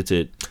revisited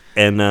it?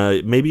 And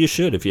maybe you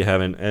should if you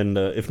haven't. And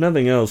if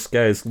nothing else,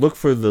 guys, look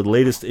for the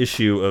latest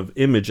issue of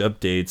Image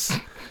Updates.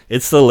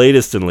 It's the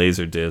latest in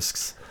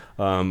Laserdiscs.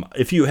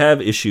 If you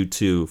have issue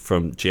 2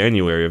 from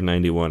January of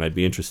 91, I'd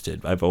be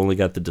interested. I've only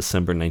got the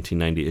December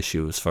 1990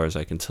 issue as far as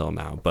I can tell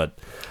now. But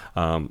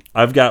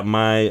I've got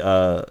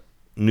my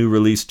new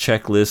release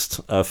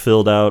checklist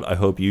filled out. I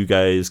hope you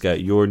guys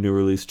got your new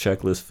release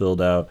checklist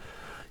filled out.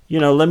 You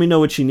know, let me know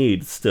what you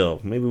need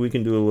still. Maybe we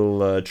can do a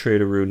little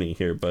Trader-Rooney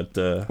here. But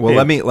well,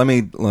 hey. let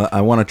me.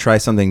 I want to try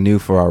something new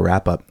for our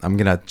wrap-up. I'm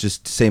going to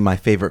just say my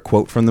favorite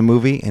quote from the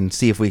movie and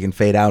see if we can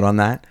fade out on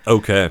that.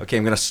 Okay. Okay,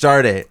 I'm going to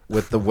start it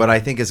with what I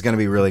think is going to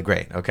be really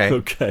great, okay?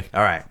 Okay.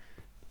 All right.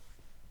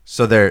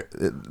 So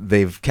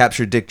they've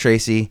captured Dick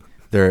Tracy.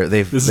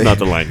 This is not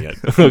the line yet.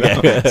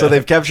 Okay. So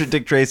they've captured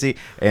Dick Tracy,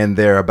 and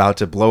they're about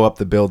to blow up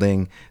the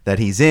building that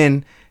he's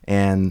in,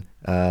 and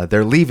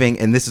they're leaving,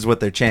 and this is what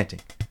they're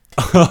chanting.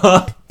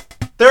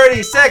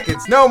 30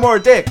 seconds, no more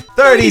dick.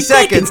 30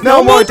 seconds,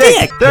 no more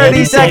dick.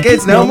 30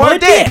 seconds, no more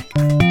dick.